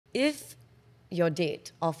If your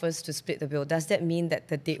date offers to split the bill, does that mean that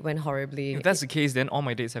the date went horribly? If that's the case, then all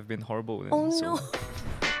my dates have been horrible. Then, Oh so. no.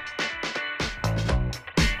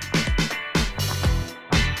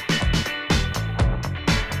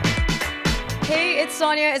 Hey, it's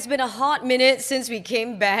Sonia. It's been a hot minute since we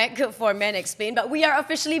came back for Men Explain, but we are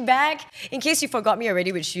officially back. In case you forgot me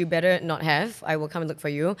already, which you better not have, I will come and look for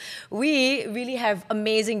you. We really have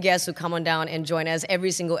amazing guests who come on down and join us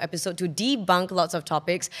every single episode to debunk lots of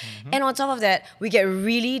topics. And on top of that, we get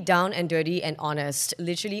really down and dirty and honest.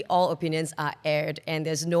 Literally all opinions are aired and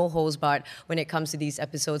there's no holds barred when it comes to these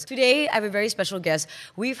episodes. Today, I have a very special guest.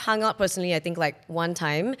 We've hung out personally, I think like one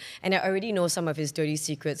time, and I already know some of his dirty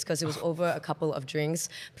secrets because it was over a couple of drinks.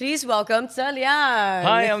 Please welcome Ze Liang.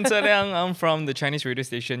 Hi, I'm Ze Liang. I'm from the Chinese radio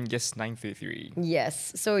station Yes 933.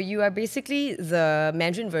 Yes, so you are basically the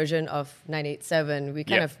Mandarin version of 987. We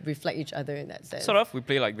kind Yeah. of reflect each other in that sense. Sort of, we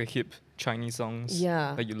play like the hip Chinese songs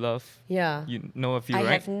Yeah. that you love. Yeah. You know a few, I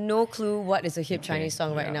right? have no clue what is a hip Chinese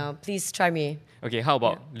song right yeah. now. Please try me. Okay, how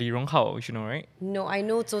about Li Ronghao? You should know, right? No, I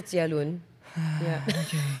know Zhou Jialun. Yeah.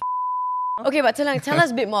 Okay, but tell us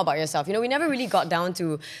a bit more about yourself. You know, we never really got down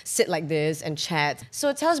to sit like this and chat.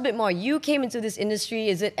 So tell us a bit more. You came into this industry.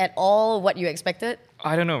 Is it at all what you expected?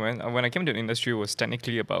 I don't know, man. When I came to the industry, it was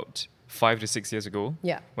technically about 5 to 6 years ago.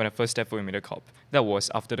 Yeah. When I first stepped foot in Mediacorp. That was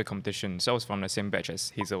after the competition. So I was from the same batch as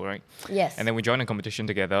Hazel, right? Yes. And then we joined a competition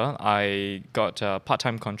together. I got a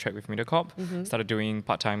part-time contract with Mediacorp. Started doing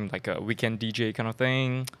part-time, like a weekend DJ kind of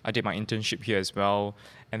thing. I did my internship here as well.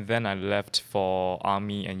 And then I left for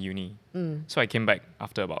army and uni. So I came back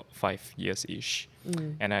after about 5 years-ish.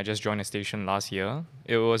 And I just joined the station last year.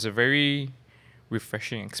 It was a very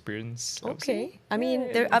refreshing experience. I would say. Okay. I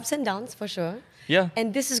mean, there are ups and downs for sure. Yeah.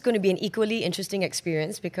 And this is going to be an equally interesting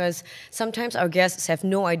experience because sometimes our guests have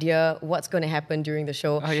no idea what's going to happen during the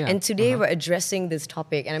show. Oh, yeah. And today we're addressing this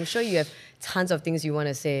topic, and I'm sure you have tons of things you want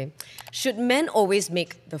to say. Should men always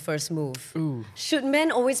make the first move? Ooh. Should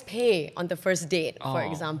men always pay on the first date, for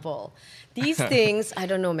Oh. example? These things, I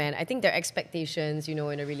don't know, man. I think they're expectations, you know,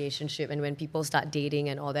 in a relationship and when people start dating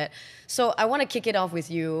and all that. So I want to kick it off with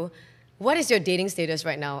you. What is your dating status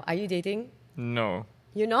right now? Are you dating? No,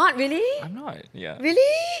 You're not, really? I'm not. Yeah.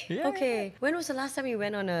 Really? Yeah. Okay. When was the last time you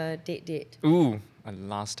went on a date? Ooh,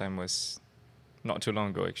 last time was not too long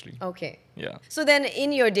ago, actually. Okay. Yeah. So then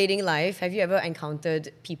in your dating life, have you ever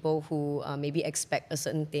encountered people who maybe expect a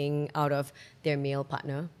certain thing out of their male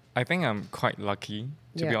partner? I think I'm quite lucky,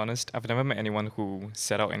 to be Yeah. honest. I've never met anyone who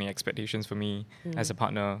set out any expectations for me as a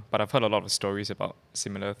partner, but I've heard a lot of stories about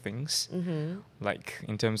similar things, like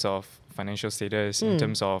in terms of financial status, in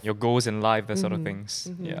terms of your goals in life, that sort of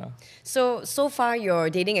things. Yeah. So far your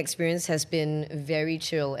dating experience has been very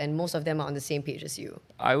chill and most of them are on the same page as you.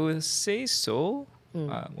 I would say so.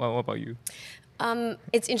 What about you?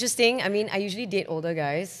 It's interesting. I mean, I usually date older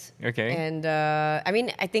guys. Okay. And I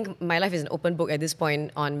mean, I think my life is an open book at this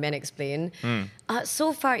point on Men Explain.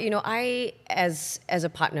 So far, you know, I, as a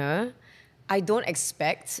partner, I don't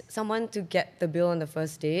expect someone to get the bill on the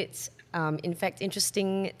first date. In fact,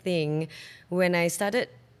 interesting thing, when I started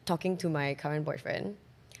talking to my current boyfriend,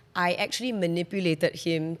 I actually manipulated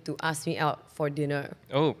him to ask me out for dinner.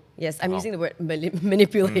 Oh. Yes, I'm Wow. using the word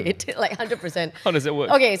manipulate, like 100%. How does it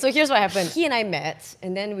work? Okay, so here's what happened. He and I met,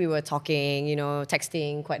 and then we were talking, you know,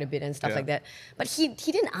 texting quite a bit and stuff Yeah. like that. But he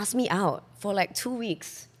didn't ask me out for like 2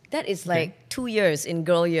 weeks. That is like 2 years in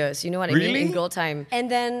girl years, you know what I mean? Really? In girl time.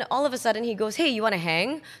 And then all of a sudden he goes, hey, you want to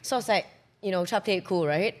hang? So I was like, you know, try to play it cool,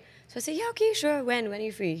 right? So I said, yeah, okay, sure. When are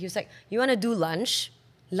you free? He was like, you want to do lunch?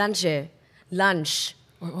 Lunch, eh? Lunch.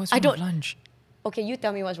 What's I wrong with don't- lunch? Okay, you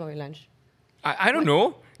tell me what's wrong with lunch. I don't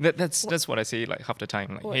know. That's what I say like half the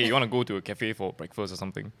time. Like, hey, you want to go to a cafe for breakfast or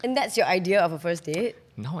something? And that's your idea of a first date?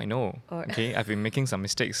 Now I know. Or- Okay, I've been making some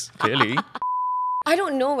mistakes, clearly. I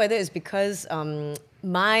don't know whether it's because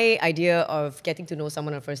my idea of getting to know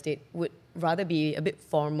someone on a first date would rather be a bit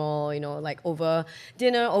formal, you know, like over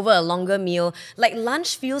dinner, over a longer meal. Like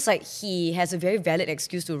lunch feels like he has a very valid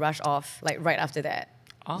excuse to rush off, like right after that.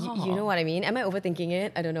 You know what I mean? Am I overthinking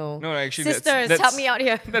it? I don't know. No, actually, Sisters, that's help me out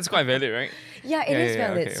here. That's quite valid, right? Yeah, it is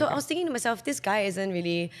valid. okay, So okay. I was thinking to myself, this guy isn't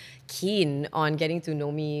really keen on getting to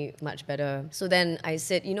know me much better. So then I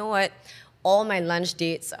said, you know what? All my lunch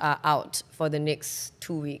dates are out for the next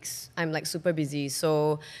 2 weeks. I'm like super busy.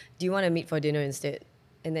 So do you want to meet for dinner instead?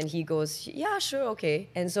 And then he goes, yeah, sure, okay.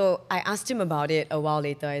 And so I asked him about it a while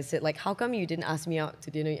later. I said, like, how come you didn't ask me out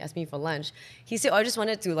to dinner? You asked me for lunch. He said, oh, I just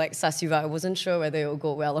wanted to like suss you out. I wasn't sure whether it would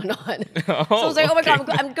go well or not. So I was like, oh my God,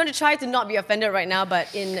 I'm going to try to not be offended right now.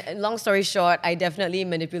 But in long story short, I definitely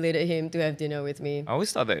manipulated him to have dinner with me. I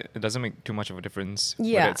always thought that it doesn't make too much of a difference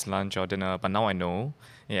Yeah. whether it's lunch or dinner, but now I know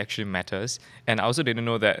it actually matters. And I also didn't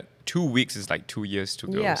know that 2 weeks is like 2 years to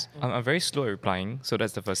girls. Yeah. I'm very slow at replying, so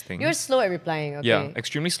that's the first thing. You're slow at replying, okay. Yeah,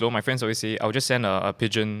 extremely slow. My friends always say, I'll just send a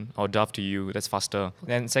pigeon or dove to you. That's faster.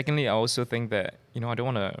 Then secondly, I also think that, I don't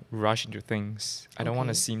want to rush into things. I don't want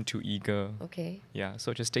to Okay. seem too eager. Okay. Yeah,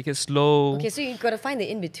 so just take it slow. Okay, so you gotta find the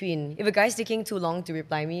in-between. If a guy's taking too long to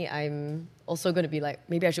reply me, I'm also gonna be like,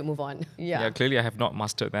 maybe I should move on. Yeah, clearly I have not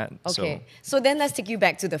mastered that. Okay. So then let's take you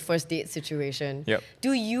back to the first date situation. Yep.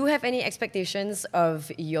 Do you have any expectations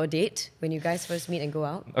of your date when you guys first meet and go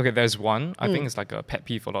out? Okay, there's one. I think it's like a pet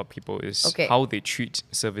peeve for a lot of people is Okay. how they treat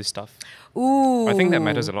service stuff. Ooh. I think that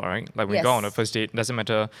matters a lot, right? Like when you go on a Yes. first date, doesn't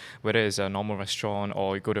matter whether it's a normal restaurant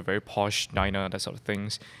or you go to a very posh diner, that sort of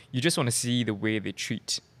things. You just want to see the way they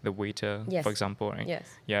treat the waiter, Yes. for example, right? Yes.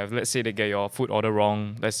 Yeah, if let's say they get your food order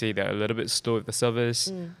wrong, let's say they're a little bit slow with the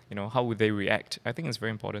service, how would they react? I think it's very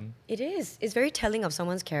important. It is. It's very telling of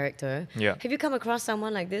someone's character. Yeah. Have you come across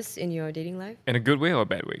someone like this in your dating life? In a good way or a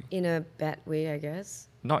bad way? In a bad way, I guess.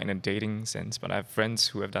 Not in a dating sense, but I have friends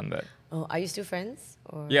who have done that. Oh, are you still friends?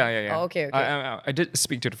 Or? Yeah. Oh, okay. I did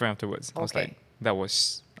speak to the friend afterwards. I was Okay. like, that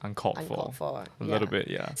was uncalled Uncalled for. A little bit,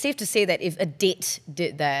 yeah. Safe to say that if a date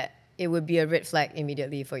did that, it would be a red flag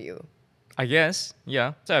immediately for you. I guess,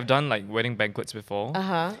 yeah. So I've done like wedding banquets before.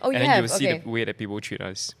 Uh-huh. Oh, you and then have? you will see Okay. the way that people treat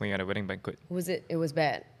us when you're at a wedding banquet. It was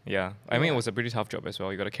bad. Yeah. I mean, Yeah. it was a pretty tough job as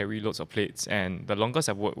well. You got to carry loads of plates. And the longest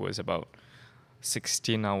I've worked was about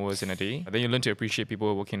 16 hours in a day. Then you learn to appreciate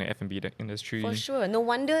people working in the F&B industry. For sure. No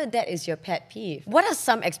wonder that is your pet peeve. What are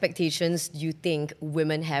some expectations you think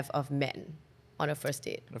women have of men on a first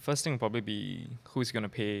date? The first thing will probably be who's going to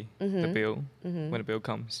pay Mm-hmm. the bill when the bill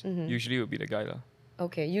comes. Usually it will be the guy.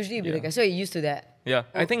 Okay, usually you'll be Yeah. the guy. So you're used to that. Yeah,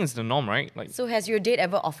 I think it's the norm, right? Like, So has your date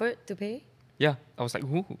ever offered to pay? yeah, I was like,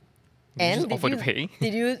 ooh. And Just offer to pay?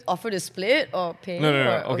 Did you offer to split or pay? No.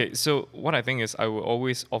 or- Okay, so what I think is I will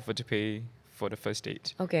always offer to pay for the first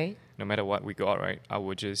date. Okay. No matter what we go out, right? I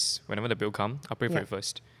would just, whenever the bill comes, I'll pay for Yeah. it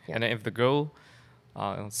first. Yeah. And then if the girl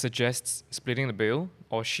suggests splitting the bill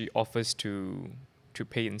or she offers to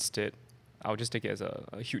pay instead, I'll just take it as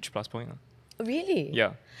a huge plus point. Really?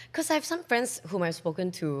 Yeah. Because I have some friends whom I've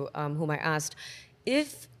spoken to, whom I asked,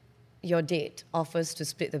 if your date offers to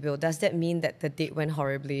split the bill, does that mean that the date went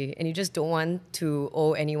horribly and you just don't want to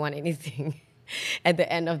owe anyone anything at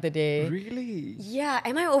the end of the day? Really? Yeah.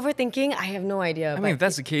 Am I overthinking? I have no idea. I mean, if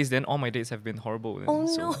that's the case, then all my dates have been horrible. Then, Oh,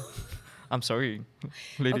 so no. I'm sorry,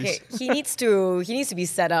 ladies. Okay, he needs to be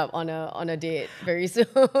set up on a date very soon.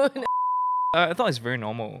 I thought it's very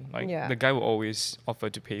normal. Like Yeah. the guy will always offer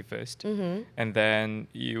to pay 1st, and then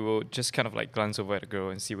you will just kind of like glance over at the girl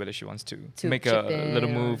and see whether she wants to make chip a in little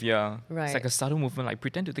or- move. Yeah, Right. It's like a subtle movement, like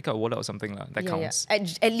pretend to take out a wallet or something that Yeah, counts. yeah.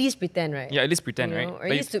 At least pretend, right? Yeah, at least pretend, You right? know, or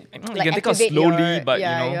Like, at least to you can take out activate slowly, your, but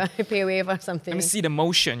yeah, your pay wave or something. let me see the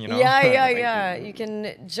motion. Yeah, Like, yeah. You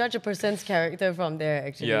can judge a person's character from there,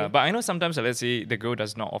 actually. Yeah, but I know sometimes, let's say the girl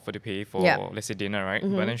does not offer to pay for, Yeah. let's say, dinner, right?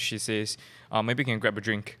 But then she says, maybe you can grab a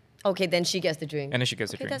drink. Okay, then she gets the drink. And then she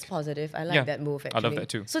gets the Okay, drink. that's positive. I like Yeah, that move, I actually. love that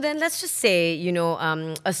too. So then let's just say,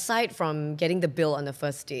 aside from getting the bill on the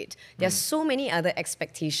first date, there's so many other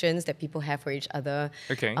expectations that people have for each other.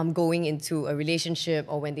 Okay. Going into a relationship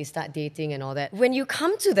or when they start dating and all that. When you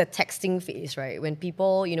come to the texting phase, right, when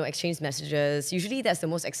people, exchange messages, usually that's the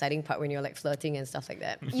most exciting part when you're like flirting and stuff like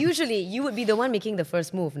that. Usually you would be the one making the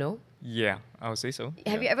first move, no? Yeah, I would say so.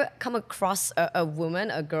 Have you ever come across a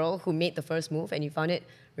woman, a girl who made the first move and you found it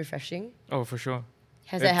refreshing? Oh, for sure.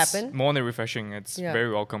 Has that It's happened? more than refreshing. It's Yeah.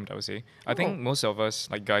 very welcomed, I would say. I Oh. think most of us,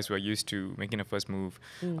 like guys, who are used to making the first move,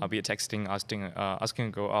 be it texting, asking a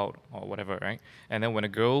girl out or whatever, right? And then when a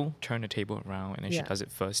girl turn the table around and then she Yeah. does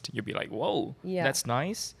it first, you'll be like, whoa, Yeah. that's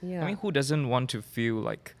nice. Yeah. I mean, who doesn't want to feel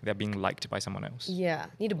like they're being liked by someone else? Yeah,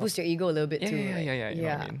 need to boost your ego a little bit Yeah, too. yeah, right? yeah, you know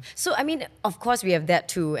what I mean. So I mean, of course we have that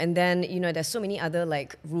too, and then there's so many other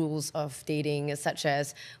like rules of dating, such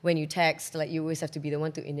as when you text, like you always have to be the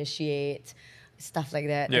one to initiate, stuff like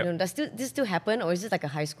that. I Yeah. don't know, does this still happen, or is it like a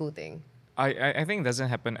high school thing? I think it doesn't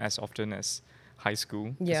happen as often as high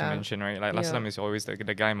school, as Yeah. I mentioned, right? Like last Yeah. time it's always the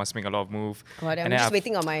guy must make a lot of move. God, I'm and then just I've-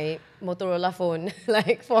 waiting on my Motorola phone,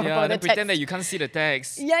 like for Yeah, the then pretend that text. you can't see the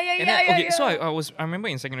text. Yeah, yeah, And yeah, then, yeah, okay, so yeah. I remember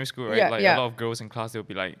in secondary school, right? Yeah, like yeah. a lot of girls in class, they'll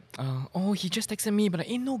be like, oh, he just texted me, but like,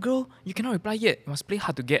 no girl, you cannot reply yet. You must play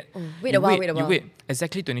hard to get. wait You a while, wait a while. You wait.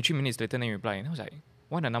 Exactly 23 minutes later, then you reply. And I was like,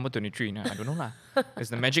 why the number 23? Nah, I don't know lah. It's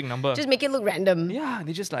the magic number. Just make it look random. Yeah,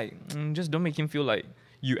 they just like, just don't make him feel like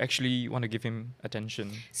you actually want to give him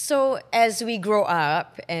attention. So as we grow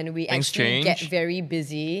up and we Things actually get change. very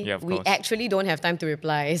busy, Yeah, of we course. actually don't have time to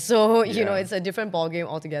reply. So, Yeah. it's a different ballgame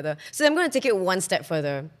altogether. So I'm going to take it one step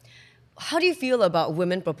further. How do you feel about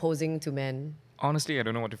women proposing to men? Honestly, I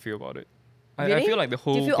don't know what to feel about it. I Really? feel like the Do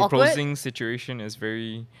you whole feel awkward? proposing situation is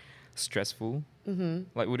very stressful.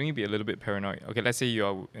 Like, wouldn't you be a little bit paranoid? Okay, let's say you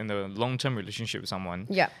are in a long-term relationship with someone,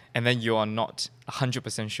 Yeah. and then you are not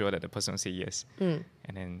 100% sure that the person will say yes, and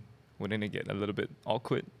then wouldn't it get a little bit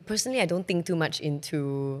awkward? Personally, I don't think too much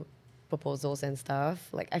into proposals and stuff.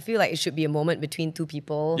 Like, I feel like it should be a moment between two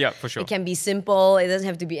people. Yeah, for sure. It can be simple. It doesn't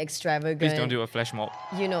have to be extravagant. Please don't do a flash mob.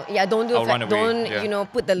 You know, yeah, don't do I'll run away, don't yeah. you know,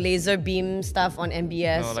 put the laser beam stuff on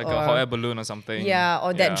MBS No, like or a hot air balloon or something. yeah,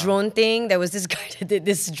 or that Yeah. drone thing. There was this guy that did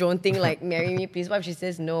this drone thing, like, marry me, please. What if she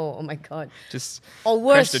says no? Oh my god. Just Or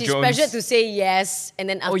worse, crash the she's drones. pressured to say yes, and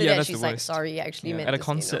then after yeah, that that's she's the like, worst. sorry, I actually Yeah, meant at a this,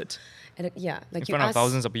 you know. concert. Yeah, like In you front of ask,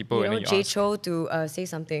 thousands of people, you and know, then you Jay ask. Cho to say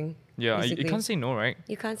something. Yeah, you basically. can't say no, right?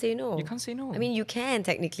 You can't say no. You can't say no. I mean, you can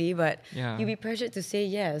technically, but Yeah. you'll be pressured to say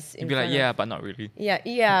yes. You'd be like, yeah, but not really. Yeah,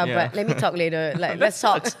 Yeah. but let me talk later. Like, let's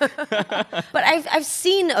talk. But I've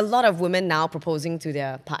seen a lot of women now proposing to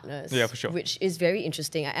their partners. Yeah, for sure. Which is very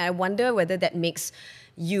interesting. I wonder whether that makes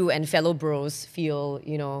you and fellow bros feel,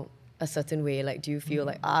 you know, a certain way. Like, do you feel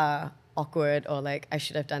like awkward or like I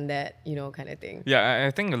should have done that, you know, kind of thing? Yeah,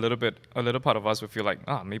 I think a little part of us would feel like,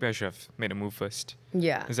 maybe I should have made a move first.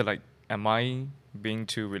 Yeah. Is it like, am I being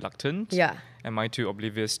too reluctant? Yeah. Am I too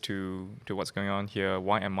oblivious to what's going on here?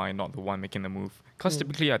 Why am I not the one making the move? Because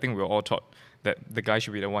typically, I think we're all taught that the guy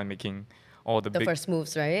should be the one making all the The big first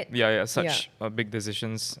moves, right? such big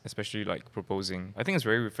decisions, especially like proposing. I think it's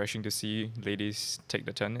very refreshing to see ladies take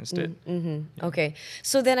the turn instead. Okay.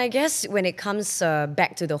 So then I guess when it comes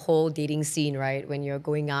back to the whole dating scene, right? When you're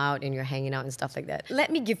going out and you're hanging out and stuff like that. Let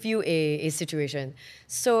me give you a situation.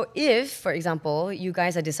 So if, for example, you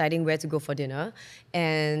guys are deciding where to go for dinner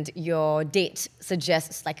and your date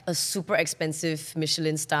suggests like a super expensive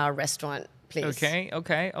Michelin star restaurant place.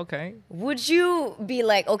 Okay. Would you be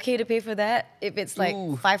like okay to pay for that if it's like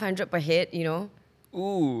Ooh. 500 per head, you know?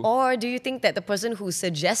 Ooh. Or do you think that the person who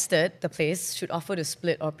suggested the place should offer to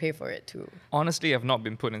split or pay for it too? Honestly, I've not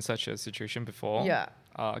been put in such a situation before. Yeah.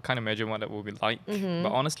 I can't imagine what that will be like.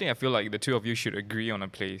 But honestly, I feel like the two of you should agree on a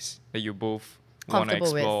place that you both want to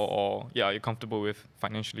Comfortable with. explore or you're comfortable with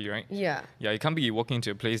financially, right? Yeah. Yeah, you can't be walking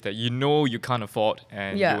into a place that you know you can't afford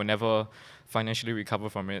and Yeah. you will never financially recover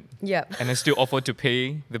from it. Yeah. And then still offer to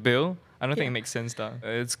pay the bill. I don't think Yeah. it makes sense.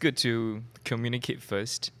 It's good to communicate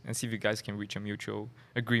first and see if you guys can reach a mutual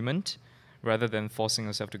agreement rather than forcing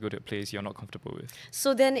yourself to go to a place you're not comfortable with.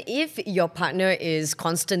 So then if your partner is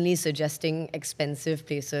constantly suggesting expensive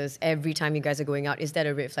places every time you guys are going out, is that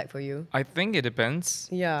a red flag for you? I think it depends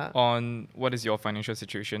Yeah. on what is your financial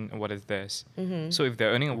situation and what is theirs. So if they're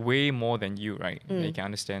earning way more than you, right, then you can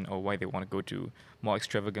understand why they want to go to more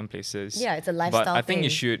extravagant places. Yeah, it's a But lifestyle I think you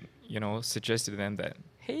thing. should, suggest to them that,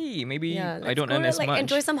 hey, maybe Yeah, I don't earn as like much.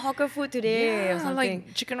 enjoy some hawker food today or Yeah, something.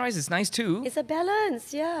 like chicken rice is nice too. It's a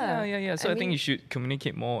balance, yeah. Yeah. So I think you should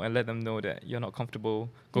communicate more and let them know that you're not comfortable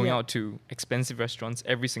going Yeah. out to expensive restaurants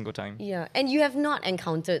every single time. Yeah, and you have not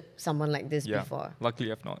encountered someone like this Yeah. before.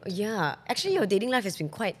 Luckily, I've not. Yeah, actually your dating life has been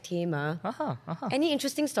quite tame. Any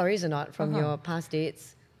interesting stories or not from your past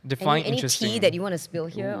dates? Define any interesting. tea that you want to spill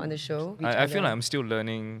here on the show? I feel like I'm still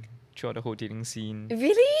learning throughout the whole dating scene.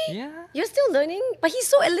 Really? Yeah. You're still learning? But he's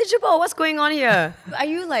so eligible. What's going on here? Are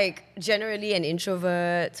you like generally an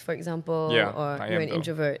introvert, for example? Yeah, Or I you're am an though.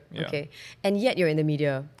 introvert? Yeah. Okay. And yet you're in the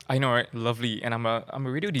media. I know, right? Lovely. And I'm a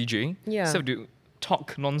radio DJ. Yeah. So I have to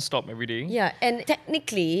talk non-stop every day. Yeah, and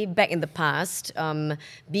technically, back in the past,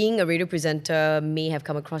 being a radio presenter may have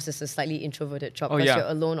come across as a slightly introverted job because yeah. you're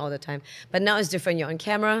alone all the time. But now it's different. You're on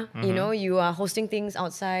camera, you know, you are hosting things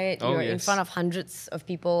outside, Oh, you're in yes. front of hundreds of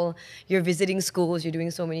people, you're visiting schools, you're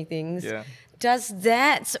doing so many things. Yeah. Does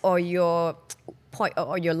that or your point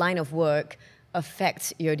or your line of work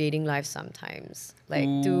affect your dating life sometimes? Like,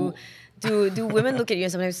 do women look at you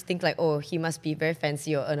and sometimes think like, oh, he must be very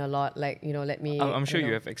fancy or earn a lot? Like, you know, let me. I'm I sure don't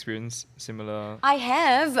you know. have experienced similar. I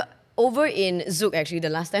have. Over in Zouk, actually, the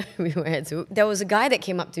last time we were at Zouk, there was a guy that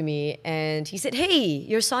came up to me and he said, hey,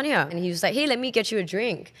 you're Sonia. And he was like, hey, let me get you a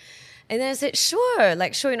drink. And then I said, sure.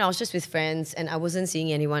 Like, sure, I was just with friends and I wasn't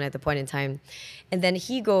seeing anyone at the point in time. And then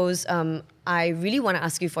he goes, I really want to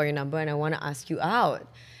ask you for your number and I want to ask you out.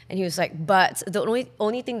 And he was like, but the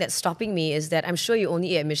only thing that's stopping me is that I'm sure you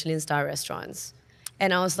only eat at Michelin star restaurants.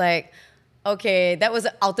 And I was like, okay, that was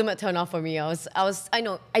the ultimate turn off for me. I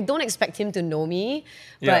know, I don't expect him to know me,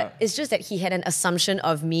 but Yeah. it's just that he had an assumption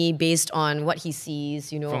of me based on what he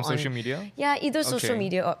sees, you know. From on, social media? Yeah, either social Okay.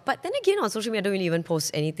 media or, but then again, on social media, I don't really even post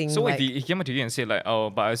anything. So like, if he came up to you and said like, oh,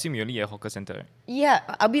 but I assume you only eat at hawker center. yeah,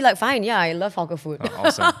 I'll be like, fine, yeah, I love hawker food. Oh,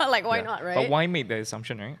 awesome. Like, why Yeah. not, right? But why make the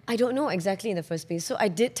assumption, right? I don't know exactly in the first place. So I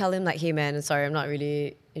did tell him like, hey man, sorry, I'm not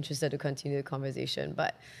really interested to continue the conversation.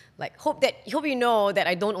 But like, hope you know that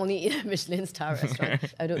I don't only eat at Michelin star restaurant.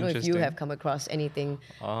 I don't know if you Interesting. have come across anything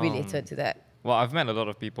related to that. Well, I've met a lot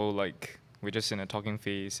of people like we're just in a talking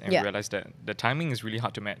phase and we Yeah. realized that the timing is really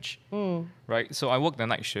hard to match. Right? So I work the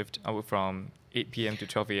night shift. I work from 8 p.m. to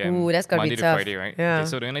 12 a.m. Ooh, that's gotta be Monday to tough. Friday, right? Yeah. Okay,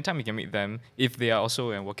 so the only time you can meet them, if they are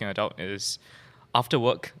also a working adult, is after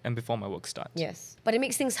work and before my work starts. Yes. But it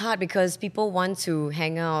makes things hard because people want to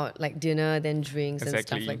hang out, like dinner, then drinks and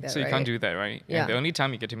Exactly. stuff like that, So you right? can't do that, right? Yeah. And the only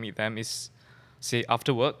time you get to meet them is, say,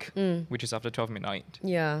 after work, which is after 12 midnight.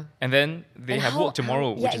 Yeah. And then they And have how- work tomorrow,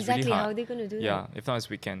 yeah, which is exactly. really hard. How are they gonna do that? Yeah, if not, it's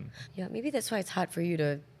weekend. Yeah, maybe that's why it's hard for you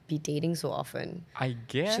to be dating so often. I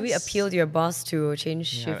guess. Should we appeal to your boss to change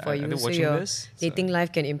shift for are you they so watching your this? dating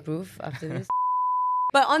life can improve after this?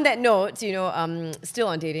 But on that note, still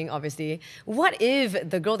on dating, obviously, what if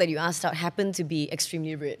the girl that you asked out happened to be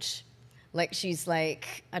extremely rich? Like she's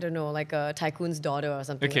like, I don't know, like a tycoon's daughter or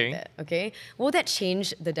something Okay. like that. Okay. Will that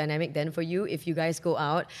change the dynamic then for you if you guys go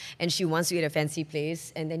out and she wants you at a fancy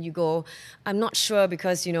place and then you go, I'm not sure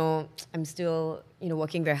because, I'm still,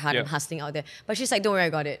 working very hard and Yeah. hustling out there. But she's like, don't worry, I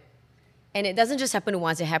got it. And it doesn't just happen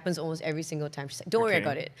once, it happens almost every single time. She's like, don't worry, I Okay.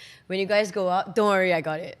 got it. When you guys go out, don't worry, I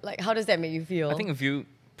got it. Like, how does that make you feel? I think if you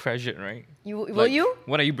pressured, right? Will Like, you?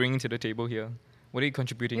 What are you bringing to the table here? What are you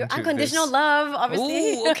contributing Your to unconditional this? love,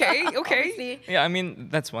 obviously. Ooh, okay. Obviously. Yeah, I mean,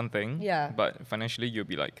 that's one thing. Yeah. But financially, you'll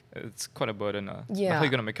be like, it's quite a burden. But Yeah. how are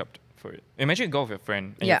you going to make up for it? Imagine you go with your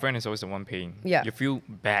friend, and Yeah. your friend is always the one paying. Yeah. You feel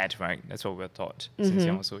bad, right? That's what we're taught since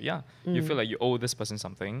young. So, yeah, you feel like you owe this person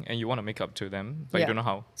something, and you want to make up to them, but Yeah. you don't know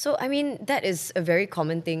how. So, I mean, that is a very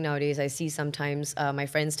common thing nowadays. I see sometimes my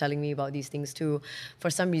friends telling me about these things too. For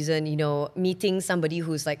some reason, meeting somebody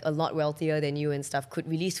who's like a lot wealthier than you and stuff could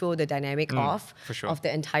really throw the dynamic off for sure. of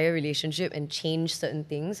the entire relationship and change certain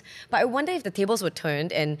things. But I wonder if the tables were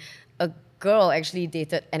turned and a girl actually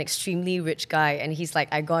dated an extremely rich guy and he's like,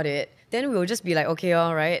 I got it. Then we'll just be like, okay,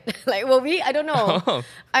 all right. Like, will we? I don't know. Oh.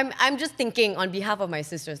 I'm just thinking on behalf of my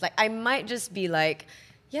sisters. Like, I might just be like,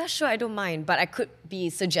 yeah, sure, I don't mind. But I could be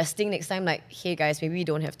suggesting next time, like, hey guys, maybe we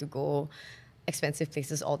don't have to go expensive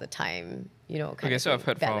places all the time. Kind Okay, of so I've thing.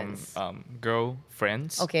 heard Balance. from girl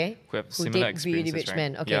friends Okay. who have Who similar date really experiences, rich right?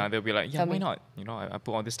 men. Okay. Yeah, they'll be like, yeah, Tell why me. not? I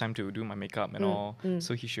put all this time to do my makeup and all,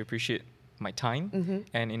 so he should appreciate my time,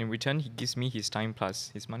 and in return, he gives me his time plus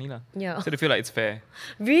his money lah. Yeah. So they feel like it's fair.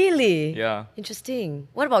 Really? Yeah. Interesting.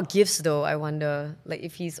 What about gifts though? I wonder. Like,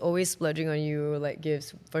 if he's always splurging on you, like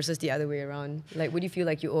gifts versus the other way around. Like, would you feel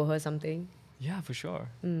like you owe her something? Yeah, for sure.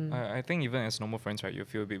 I think even as normal friends, right, you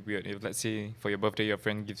feel a bit weird if, let's say, for your birthday, your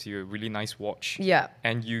friend gives you a really nice watch, Yeah.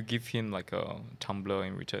 and you give him like a tumbler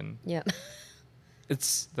in return. Yeah.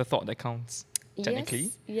 It's the thought that counts,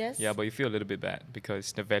 technically. Yes. Yeah, but you feel a little bit bad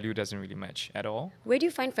because the value doesn't really match at all. Where do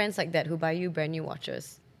you find friends like that who buy you brand new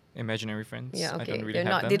watches? Imaginary friends. Yeah, okay. I don't really They're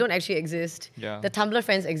have not. them. They don't actually exist. Yeah. The Tumblr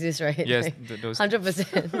friends exist, right? Yes, Like, those.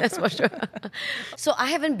 100%. That's for sure. So I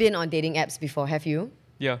haven't been on dating apps before. Have you?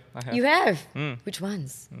 Yeah, I have. You have. Mm. Which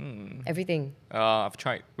ones? Mm. Everything. I've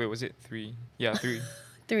tried. Wait, was it 3? Yeah, 3.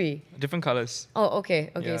 3. Different colors. Oh,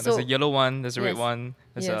 okay. Okay. Yeah, So there's a yellow one, there's a red Yes. one,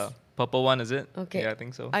 there's Yes. a purple one, is it? Okay. Yeah, I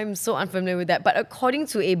think so. I'm so unfamiliar with that. But according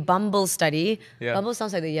to a Bumble study, Yeah. Bumble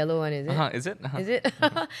sounds like the yellow one, is it? Is it? Is it?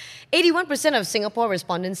 81% of Singapore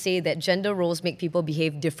respondents say that gender roles make people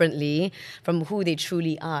behave differently from who they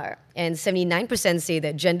truly are. And 79% say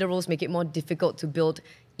that gender roles make it more difficult to build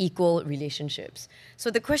equal relationships. So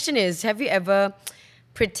the question is, have you ever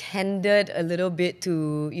pretended a little bit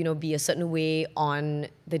to, be a certain way on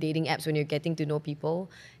the dating apps when you're getting to know people?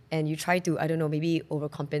 And you try to, I don't know, maybe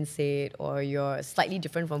overcompensate, or you're slightly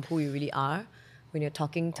different from who you really are when you're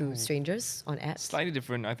talking to strangers on apps? Slightly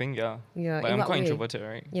different, I think, yeah. Yeah, Like, in I'm what quite way? introverted,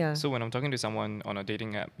 right? Yeah. So when I'm talking to someone on a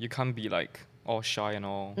dating app, you can't be like all shy and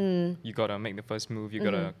all. You gotta make the first move, you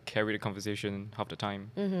gotta carry the conversation half the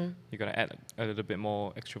time. You gotta add a little bit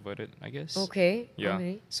more extroverted, I guess. Okay. Yeah.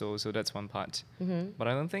 Okay. So that's one part. But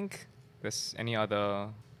I don't think there's any other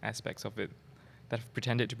aspects of it that I've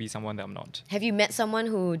pretended to be someone that I'm not. Have you met someone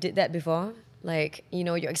who did that before? Like,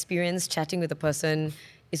 your experience chatting with a person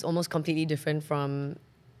is almost completely different from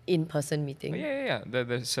in-person meeting. But yeah.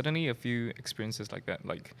 There's certainly a few experiences like that.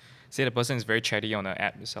 Like, say the person is very chatty on the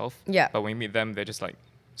app itself. Yeah. But when you meet them, they're just like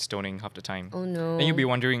stoning half the time. Oh no. And you'll be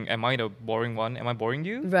wondering, am I the boring one? Am I boring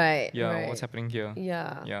you? Right. Yeah. right. What's happening here?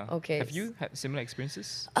 Yeah. Yeah. Okay. Have you had similar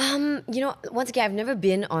experiences? Once again, I've never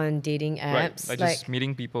been on dating apps. Right. Like just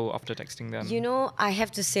meeting people after texting them. I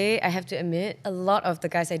have to admit, a lot of the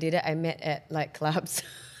guys I dated, I met at like clubs.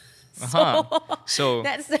 So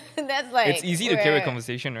that's like it's easy to carry a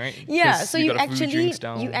conversation, right? Yeah, 'Cause so you you got a few drinks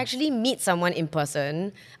down. actually meet someone in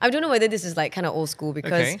person. I don't know whether this is like kind of old school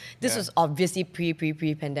because Okay, this yeah. was obviously pre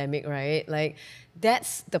pandemic, right? Like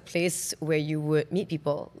that's the place where you would meet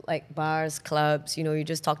people, like bars, clubs, you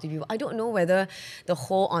just talk to people. I don't know whether the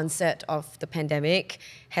whole onset of the pandemic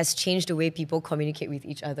has changed the way people communicate with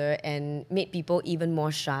each other and made people even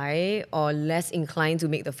more shy or less inclined to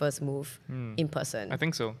make the first move in person. I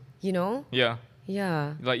think so. You know? Yeah.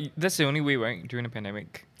 Yeah. Like that's the only way, right? During the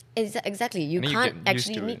pandemic. Exactly. You And then you can't get used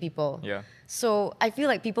actually to meet it. people. Yeah. So I feel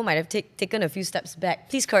like people might have taken a few steps back.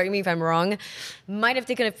 Please correct me if I'm wrong. Might have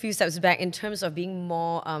taken a few steps back in terms of being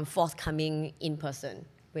more forthcoming in person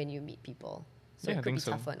when you meet people. So Yeah, it I could think be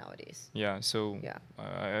so. tougher nowadays. Yeah, so Yeah.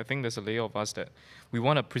 I think there's a layer of us that we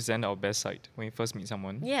want to present our best side when we first meet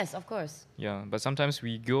someone. Yes, of course. Yeah, but sometimes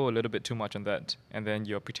we go a little bit too much on that, and then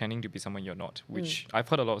you're pretending to be someone you're not, which I've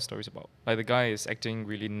heard a lot of stories about. Like the guy is acting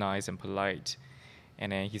really nice and polite,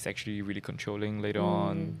 and then he's actually really controlling later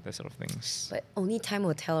on, that sort of things. But only time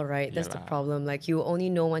will tell, right? That's the lah. problem. Like you only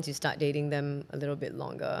know once you start dating them a little bit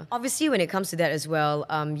longer. Obviously, when it comes to that as well,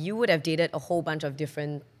 you would have dated a whole bunch of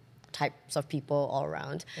different types of people all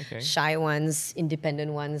around. Okay. Shy ones,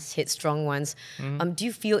 independent ones, headstrong ones. Do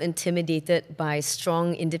you feel intimidated by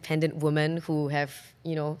strong, independent women who have,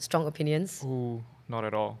 strong opinions? Ooh, not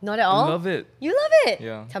at all. Not at all? I love it. You love it?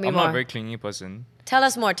 Yeah. Tell me I'm more. not a very clingy person. Tell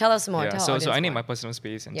us more. Tell us more. Yeah, Tell so our I audience need more. my personal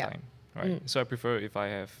space and Yeah. time, right? So I prefer if I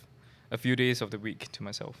have a few days of the week to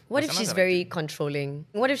myself. What But if sometimes she's I like very to- controlling?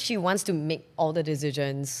 What if she wants to make all the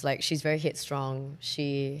decisions? Like she's very headstrong.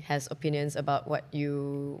 She has opinions about what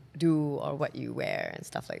you do or what you wear and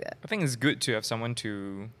stuff like that. I think it's good to have someone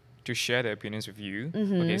to share their opinions with you.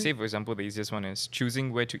 Okay, say for example, the easiest one is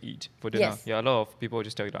choosing where to eat for dinner. Yes. Yeah, a lot of people will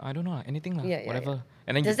just tell you, I don't know, anything, Yeah, whatever. yeah.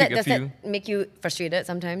 And then Does you pick that a few. make you frustrated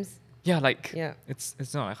sometimes? Yeah, like Yeah. it's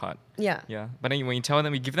not that hard. Yeah. Yeah, but then when you tell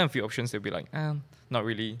them, you give them a few options, they'll be like, not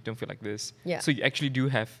really, don't feel like this. Yeah. So you actually do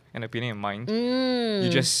have an opinion in mind. You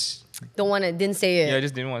just Didn't say it. I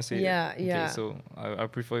just didn't want to say Yeah, it. yeah. Okay, so I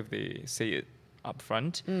prefer if they say it up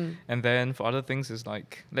front. And then for other things, it's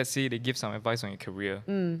like, let's say they give some advice on your career.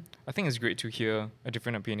 I think it's great to hear a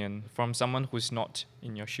different opinion from someone who's not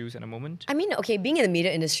in your shoes at the moment. I mean, okay, being in the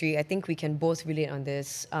media industry, I think we can both relate on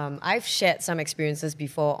this. I've shared some experiences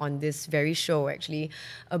before on this very show, actually,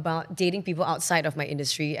 about dating people outside of my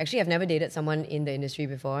industry. Actually, I've never dated someone in the industry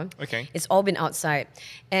before. Okay. It's all been outside.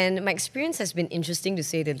 And my experience has been interesting to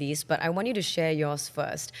say the least, but I want you to share yours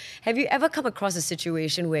first. Have you ever come across a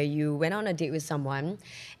situation where you went on a date with someone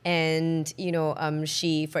and,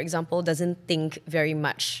 she, for example, doesn't think very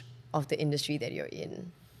much of the industry that you're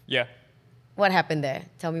in? Yeah. What happened there?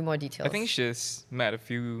 Tell me more details. I think she's met a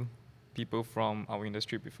few people from our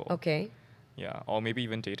industry before. Okay. Yeah, or maybe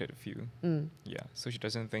even dated a few. Yeah, so she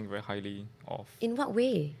doesn't think very highly of In what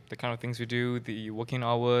way? the kind of things we do, the working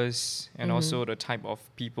hours, and also the type of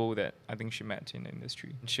people that I think she met in the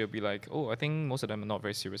industry. She'll be like, oh, I think most of them are not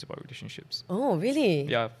very serious about relationships. Oh, really?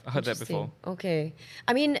 Yeah, I've heard that before. Interesting. Okay.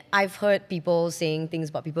 I mean, I've heard people saying things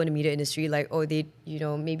about people in the media industry like, oh, they,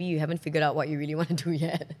 maybe you haven't figured out what you really want to do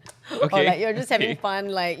yet. Or Okay. like you're just having Okay. fun,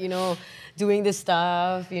 like, doing this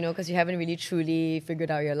stuff, because you haven't really truly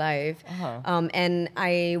figured out your life. And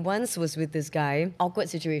I once was with this guy, awkward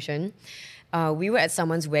situation. We were at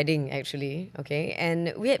someone's wedding, actually, okay?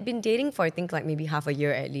 And we had been dating for, I think, like maybe half a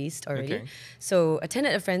year at least already. Okay. So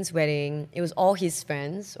attended a friend's wedding. It was all his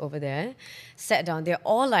friends over there. Sat down. They're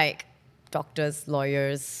all like doctors,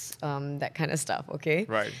 lawyers, that kind of stuff, okay?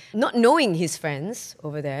 Right. Not knowing his friends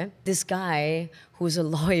over there, this guy who's a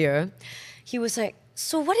lawyer, he was like,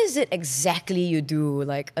 so what is it exactly you do,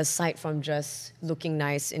 like, aside from just looking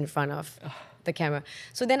nice in front of the camera?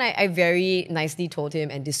 So then I very nicely told him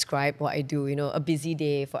and described what I do, a busy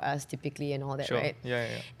day for us typically and all that, Sure. right? Yeah,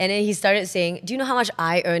 yeah. And then he started saying, do you know how much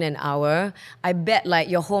I earn an hour? I bet like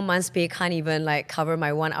your whole month's pay can't even like cover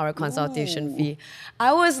my 1 hour consultation fee.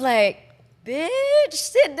 I was like, bitch,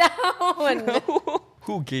 sit down.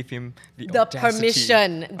 Who gave him the audacity?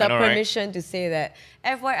 permission, I know, right? permission to say that.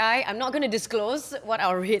 FYI, I'm not going to disclose what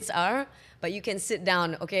our rates are, but you can sit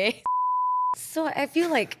down, okay? So I feel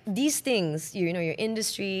like these things, your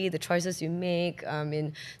industry, the choices you make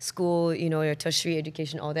in school, your tertiary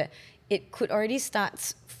education, all that, it could already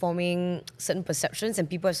start forming certain perceptions and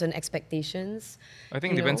people have certain expectations. I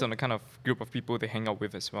think it depends on the kind of group of people they hang out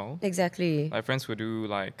with as well. Exactly. My friends will do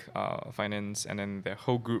like finance, and then their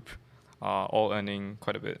whole group are all earning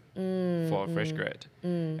quite a bit for a fresh grad.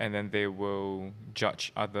 And then they will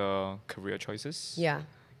judge other career choices. Yeah.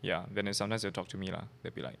 yeah, then sometimes they'll talk to me lah.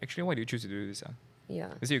 They'll be like, actually, why do you choose to do this? Yeah.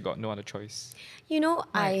 They say you got no other choice. You know,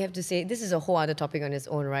 I have to say, this is a whole other topic on its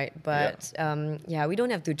own, right? But yeah, we don't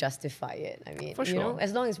have to justify it. I mean, For you know, sure.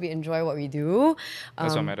 as long as we enjoy what we do,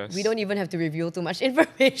 That's what matters. we don't even have to reveal too much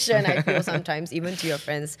information, I feel sometimes, even to your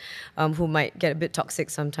friends who might get a bit toxic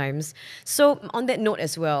sometimes. So on that note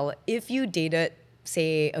as well, if you dated,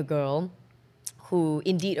 say, a girl who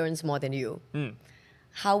indeed earns more than you,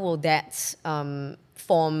 how will that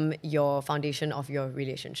form your foundation of your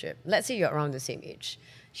relationship? Let's say you're around the same age.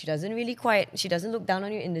 She doesn't look down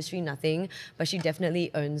on your industry, nothing, but she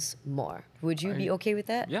definitely earns more. Would you be okay with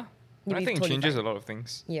that? Yeah. You'd I be think it totally changes fine. a lot of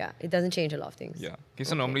things. Yeah, it doesn't change a lot of things. Yeah. Okay,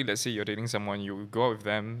 so normally, let's say you're dating someone, you go out with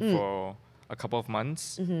them for a couple of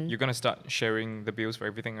months, you're going to start sharing the bills for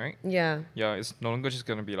everything, right? Yeah. Yeah, it's no longer just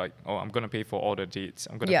going to be like, oh, I'm going to pay for all the dates,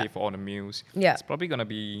 I'm going to Yeah. pay for all the meals. Yeah. It's probably going to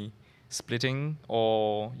be splitting,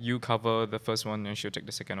 or you cover the first one and she'll take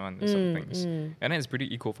the second one and some things. And then it's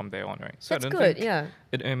pretty equal from there on, right? So That's I don't good, think yeah.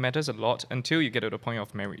 it matters a lot until you get to the point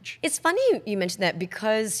of marriage. It's funny you mentioned that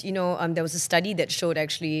because, you know, there was a study that showed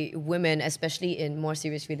actually women, especially in more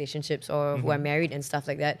serious relationships or who are married and stuff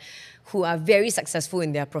like that, who are very successful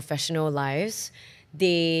in their professional lives,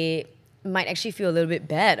 they might actually feel a little bit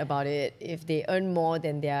bad about it if they earn more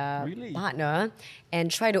than their Really? partner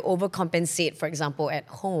and try to overcompensate, for example, at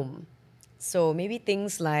home. So maybe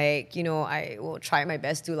things like, you know, I will try my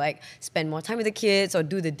best to like spend more time with the kids or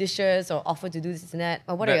do the dishes or offer to do this and that.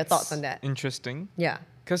 Or what are your thoughts on that? Interesting. Yeah.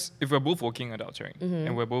 Because if we're both working adults, right,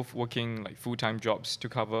 and we're both working like full-time jobs to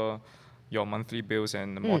cover your monthly bills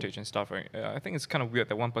and the mortgage and stuff, right, I think it's kind of weird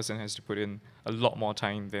that one person has to put in a lot more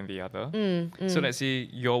time than the other. So let's say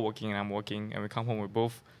you're working and I'm working and we come home, we're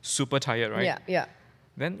both super tired, right? Yeah, yeah.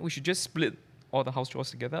 Then we should just split all the house chores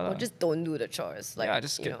together. Or just don't do the chores. Like, Yeah,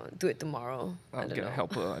 just you get- know, do it tomorrow. I I'll don't get know. a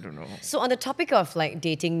helper, I don't know. So on the topic of like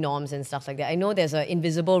dating norms and stuff like that, I know there's an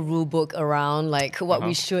invisible rule book around like what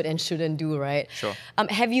we should and shouldn't do, right? Sure.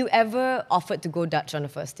 Have you ever offered to go Dutch on a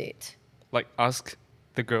first date? Like ask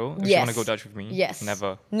the girl if she Yes. want to go Dutch with me. Yes.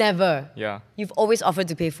 Never. Never. Yeah. You've always offered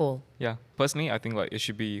to pay full. Yeah. Personally, I think like it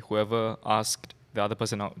should be whoever asked the other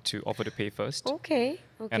person out to offer to pay first. Okay.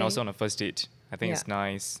 And also on a first date, I think it's Yeah.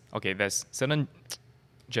 nice. Okay, there's certain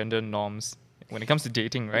gender norms when it comes to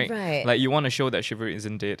dating, right? Right. Like you want to show that chivalry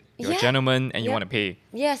isn't dead. You're Yeah. a gentleman and you Yeah. want to pay.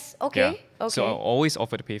 Yes. Okay. Yeah. Okay. So I'll always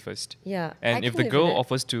offer to pay first. Yeah. I And if can the live with girl that.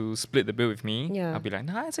 offers to split the bill with me, Yeah. I'll be like,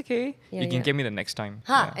 nah, it's okay. Yeah, you can yeah. get me the next time.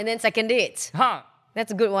 Huh. Yeah. And then second date. Ha!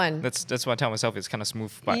 That's a good one. That's what I tell myself. It's kind of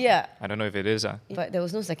smooth, but Yeah. I don't know if it is. But there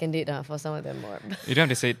was no second date for some of them. More. You don't have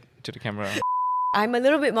to say it to the camera. I'm a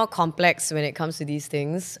little bit more complex when it comes to these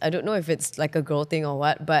things. I don't know if it's like a girl thing or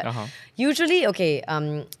what, but usually, okay,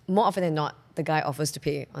 more often than not, the guy offers to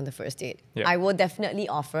pay on the first date. Yeah. I will definitely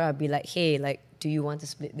offer. I'll be like, hey, like, do you want to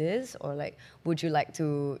split this? Or like, would you like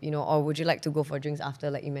to, you know, or would you like to go for drinks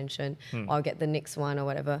after, like you mentioned, or get the next one or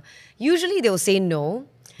whatever? Usually they'll say no.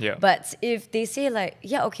 Yeah. But if they say like,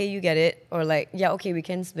 yeah, okay, you get it, or like, yeah, okay, we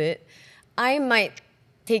can split, I might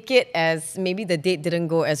take it as maybe the date didn't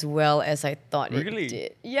go as well as I thought Really? it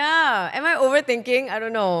did. Yeah. Am I overthinking? I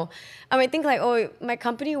don't know. I might think like, oh, my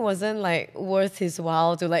company wasn't like worth his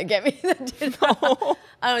while to like get me the dinner.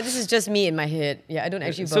 I don't know. This is just me in my head. Yeah, I don't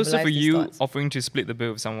actually So verbalize for these you, thoughts. offering to split the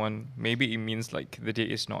bill with someone, maybe it means like the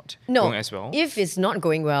date is not No, going as well. if it's not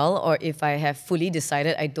going well, or if I have fully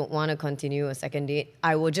decided I don't want to continue a second date,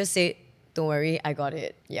 I will just say, don't worry, I got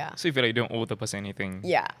it. Yeah. So you feel like you don't owe the person anything.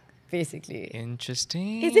 Yeah, basically.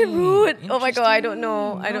 Interesting. Is it rude? Oh my God, I don't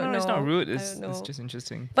know. I don't No, know. it's not rude. I It's don't know. just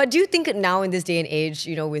interesting. But do you think now in this day and age,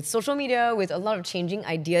 you know, with social media, with a lot of changing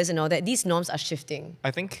ideas and all that, these norms are shifting?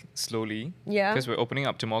 I think slowly. Yeah. Because we're opening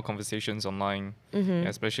up to more conversations online,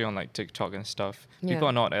 especially on like TikTok and stuff. Yeah. People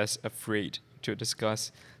are not as afraid to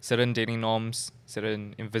discuss certain dating norms,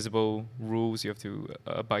 certain invisible rules you have to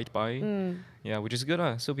abide by. Yeah, which is good.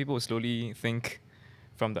 So people will slowly think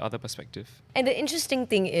from the other perspective. And the interesting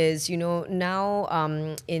thing is, you know, now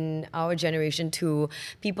in our generation too,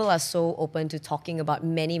 people are so open to talking about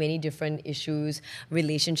many, many different issues,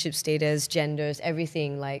 relationship status, genders,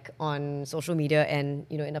 everything like on social media and,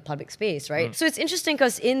 you know, in a public space, right? So it's interesting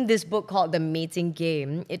because in this book called The Mating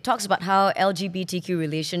Game, it talks about how LGBTQ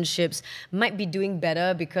relationships might be doing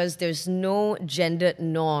better because there's no gendered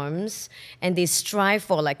norms and they strive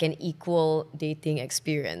for like an equal dating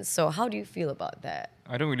experience. So how do you feel about that?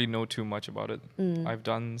 I don't really know too much about it. I've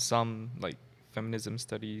done some like feminism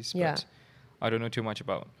studies, Yeah. but I don't know too much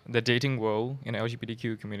about the dating world in the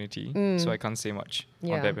LGBTQ community, so I can't say much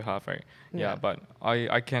Yeah. on their behalf, right? Yeah. Yeah, but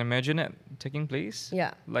I can imagine it taking place.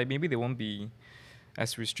 Yeah. Like maybe they won't be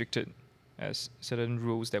as restricted as certain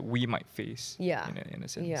rules that we might face. Yeah. In a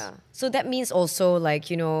sense. Yeah. So that means also, like,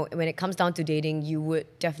 you know, when it comes down to dating, you would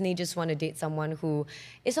definitely just want to date someone who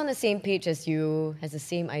is on the same page as you, has the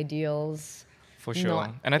same ideals. For sure.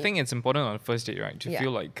 And I think it's important on the first date, right, to Yeah.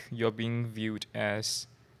 feel like you're being viewed as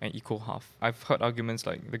an equal half. I've heard arguments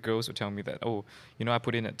like the girls will tell me that, oh, you know, I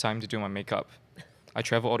put in that time to do my makeup. I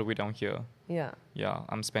travel all the way down here. Yeah. Yeah,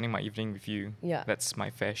 I'm spending my evening with you. Yeah. That's my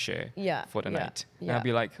fair share Yeah. for the Yeah. night. And Yeah. I'll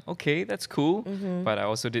be like, okay, that's cool. But I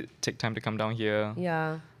also did take time to come down here.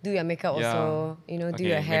 Yeah. Do your makeup Yeah. also, you know, do Okay,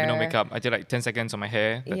 your hair. maybe no makeup. I did like 10 seconds on my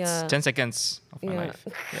hair. That's Yeah. 10 seconds of my Yeah. life.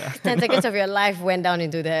 Yeah. 10 seconds of your life went down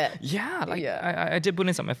into that. Yeah, like Yeah. I did put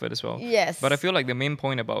in some effort as well. Yes. But I feel like the main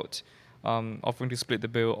point about offering to split the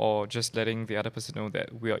bill or just letting the other person know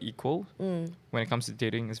that we are equal when it comes to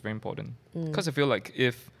dating is very important. Because I feel like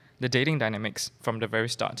if the dating dynamics from the very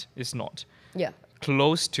start is not Yeah.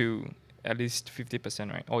 close to at least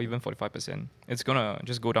 50%, right? Or even 45%, it's gonna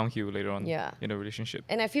just go downhill later on Yeah. in a relationship.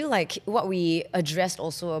 And I feel like what we addressed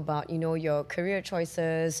also about, you know, your career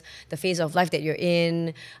choices, the phase of life that you're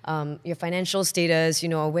in, your financial status, you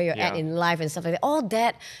know, where you're at Yeah. in life and stuff like that, all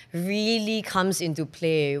that really comes into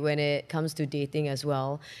play when it comes to dating as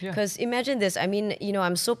well. Yeah. Because imagine this, I mean, you know,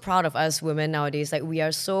 I'm so proud of us women nowadays. Like, we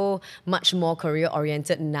are so much more career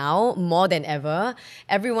oriented now, more than ever.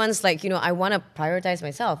 Everyone's like, you know, I want to prioritize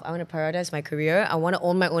myself. I want to prioritize my career. I want to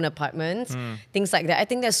own my own apartment. Things like that. I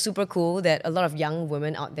think that's super cool that a lot of young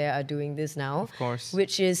women out there are doing this now. Of course.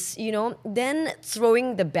 Which is, you know, then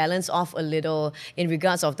throwing the balance off a little in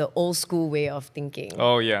regards of the old school way of thinking.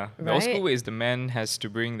 Oh yeah, the old Right? school way is the man has to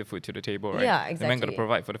bring the food to the table, right? Yeah, The man got to exactly.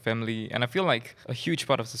 provide for the family, and I feel like a huge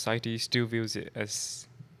part of society still views it as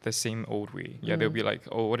the same old way. Yeah, they'll be like,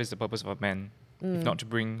 oh, what is the purpose of a man if not to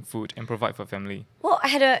bring food and provide for family? Well, I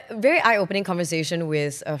had a very eye-opening conversation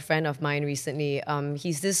with a friend of mine recently.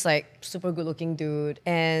 He's this like super good-looking dude,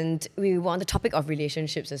 and we were on the topic of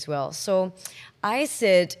relationships as well. So I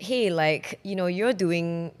said, hey, like, you know, you're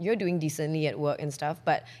doing decently at work and stuff,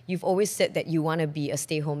 but you've always said that you want to be a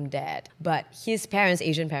stay-home dad. But his parents,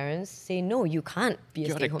 Asian parents, say, no, you can't be a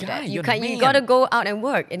You're the stay-home guy, dad. You you're the can't. You man." gotta go out and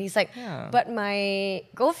work. And he's like, Yeah. but my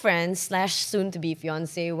girlfriend slash soon-to-be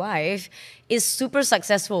fiance wife is super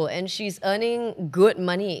successful and she's earning good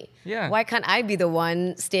money. Yeah. Why can't I be the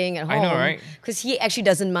one staying at home? I know, right? Because he actually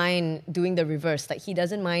doesn't mind doing the reverse. Like, he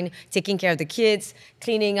doesn't mind taking care of the kids,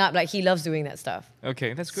 cleaning up. Like, he loves doing that stuff.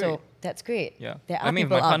 Okay, that's great. So that's great. Yeah. There are I mean, if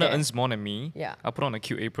people my out partner there earns more than me, Yeah. I'll put on a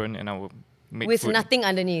cute apron and I will make with food. nothing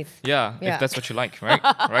underneath. Yeah, Yeah. if that's what you like, right?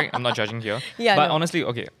 Right? I'm not judging here. Yeah, But no. honestly,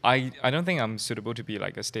 okay, I don't think I'm suitable to be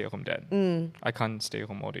like a stay-at-home dad. I can't stay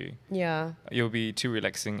home all day. Yeah. It'll be too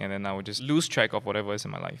relaxing and then I would just lose track of whatever is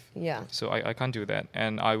in my life. Yeah. So I can't do that.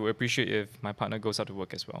 And I would appreciate if my partner goes out to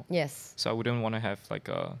work as well. Yes. So I wouldn't want to have like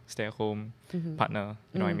a stay-at-home partner,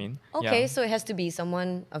 you know what I mean? Okay, Yeah. so it has to be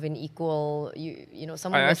someone of an equal, you know,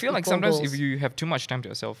 someone I with feel like equal sometimes goals. if you have too much time to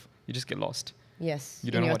yourself, you just get lost. Yes. You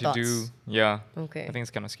don't in know your what to thoughts. do. Yeah. Okay. I think it's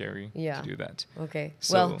kind of scary Yeah. to do that. Okay.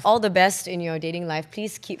 So- Well, all the best in your dating life.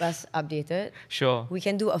 Please keep us updated. Sure. We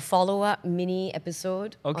can do a follow-up mini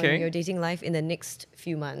episode Okay. on your dating life in the next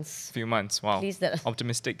few months. Few months. Wow. Please let us-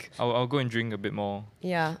 Optimistic. I'll go and drink a bit more.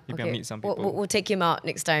 Yeah. Maybe okay. I'll meet some We'll- people. We'll take him out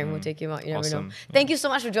next time. We'll take him out. You never know. Awesome. Thank you so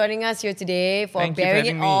much for joining us here today, for Thank you for bearing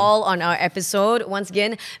it having me. all on our episode. Once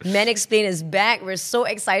again, Men Explain is back. We're so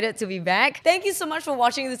excited to be back. Thank you so much for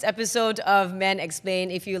watching this episode of Men Explain.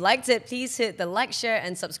 If you liked it, please hit the like, share,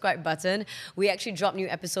 and subscribe button. We actually drop new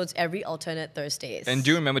episodes every alternate Thursdays. And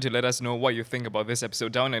do remember to let us know what you think about this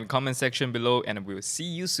episode down in the comment section below, and we'll see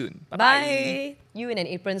you soon. Bye. You in an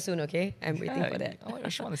apron soon, okay? I'm waiting for that. I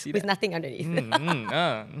actually want to see With that. nothing underneath.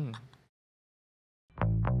 Mm.